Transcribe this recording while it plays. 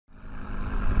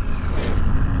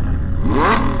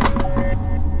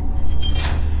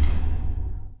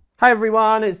Hi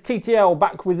everyone, it's TTL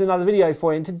back with another video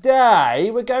for you, and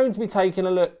today we're going to be taking a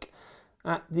look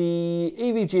at the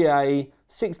Evga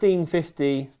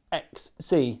 1650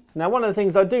 XC. Now, one of the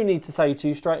things I do need to say to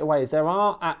you straight away is there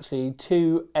are actually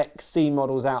two XC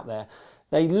models out there.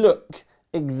 They look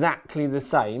exactly the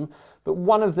same, but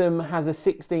one of them has a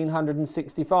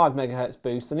 1665 megahertz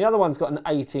boost and the other one's got an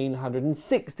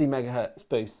 1860 megahertz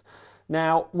boost.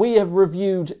 Now, we have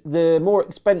reviewed the more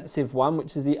expensive one,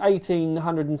 which is the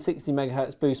 1860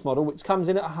 megahertz boost model, which comes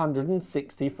in at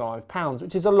 £165,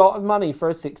 which is a lot of money for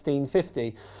a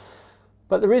 1650.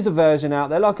 But there is a version out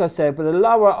there, like I said, with a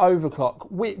lower overclock,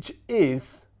 which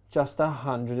is just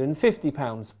 £150.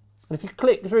 And if you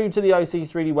click through to the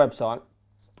OC3D website,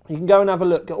 you can go and have a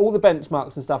look at all the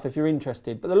benchmarks and stuff if you're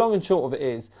interested. But the long and short of it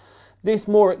is, this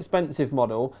more expensive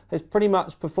model has pretty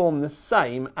much performed the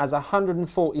same as a £147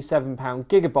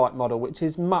 gigabyte model, which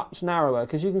is much narrower,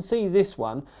 because you can see this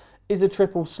one is a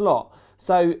triple slot.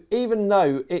 So even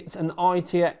though it's an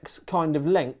ITX kind of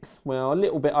length, well, a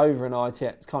little bit over an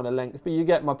ITX kind of length, but you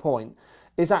get my point,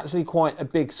 it's actually quite a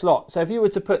big slot. So if you were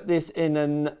to put this in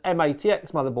an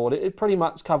M80X motherboard, it'd pretty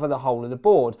much cover the whole of the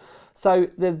board. So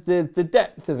the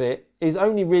depth of it is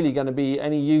only really going to be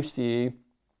any use to you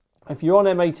if you're on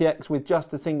M80X with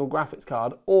just a single graphics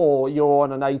card, or you're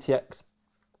on an ATX.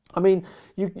 I mean,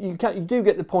 you do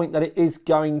get the point that it is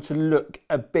going to look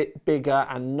a bit bigger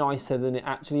and nicer than it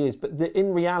actually is, but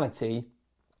in reality,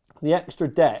 the extra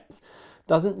depth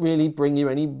doesn't really bring you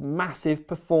any massive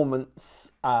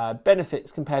performance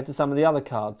benefits compared to some of the other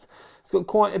cards. It's got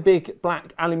quite a big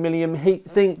black aluminium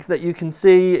heatsink that you can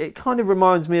see. It kind of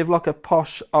reminds me of like a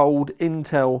posh old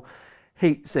Intel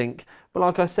heatsink. But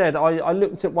like I said, I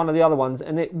looked at one of the other ones,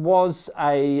 and it was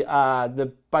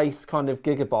the base kind of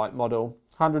gigabyte model,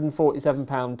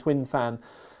 £147 twin fan,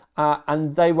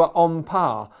 and they were on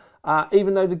par.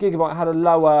 Even though the gigabyte had a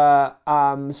lower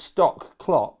stock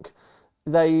clock,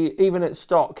 they, even at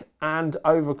stock and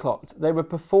overclocked, they were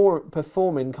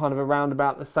performing kind of around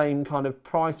about the same kind of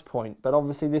price point. But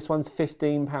obviously this one's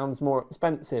 £15 more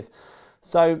expensive.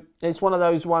 So it's one of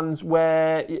those ones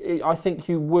where I think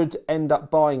you would end up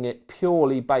buying it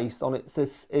purely based on its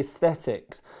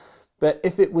aesthetics. But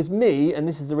if it was me, and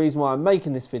this is the reason why I'm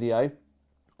making this video,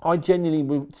 I genuinely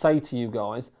would say to you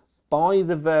guys, buy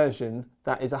the version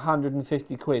that is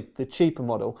 150 quid, the cheaper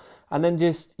model, and then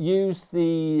just use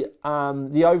the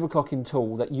overclocking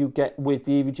tool that you get with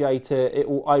the EVGA it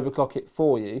will overclock it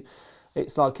for you.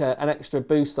 It's like an extra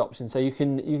boost option, so you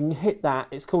can hit that.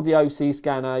 It's called the OC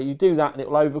scanner. You do that and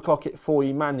it will overclock it for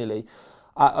you manually.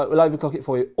 It will overclock it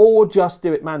for you, or just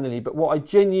do it manually. But what I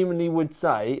genuinely would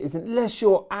say is, unless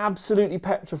you're absolutely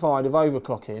petrified of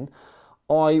overclocking,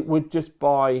 I would just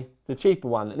buy the cheaper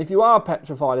one. And if you are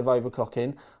petrified of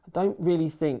overclocking, I don't really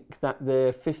think that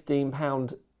the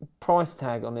 £15 price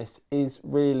tag on this is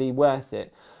really worth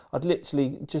it. I'd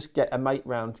literally just get a mate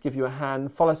round to give you a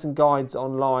hand, follow some guides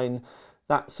online,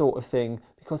 that sort of thing,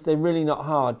 because they're really not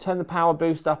hard. Turn the power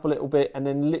boost up a little bit and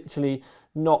then literally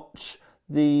notch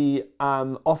the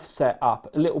offset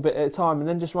up a little bit at a time, and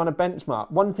then just run a benchmark.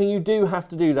 One thing you do have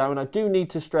to do though, and I do need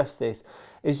to stress this,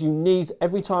 is you need,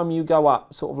 every time you go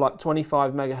up sort of like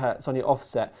 25 megahertz on your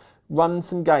offset, run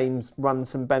some games, run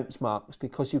some benchmarks,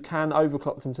 because you can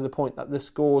overclock them to the point that the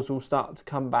scores will start to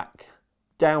come back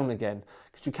down again,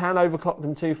 because you can overclock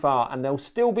them too far and they'll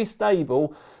still be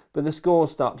stable, but the scores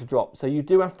start to drop. So you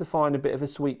do have to find a bit of a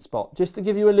sweet spot, just to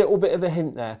give you a little bit of a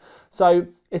hint there. So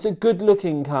it's a good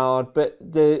looking card, but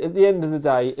at the end of the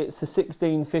day, it's a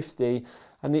 1650,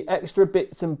 and the extra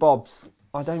bits and bobs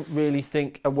I don't really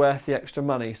think are worth the extra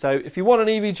money. So if you want an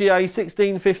EVGA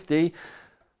 1650,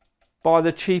 buy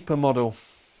the cheaper model.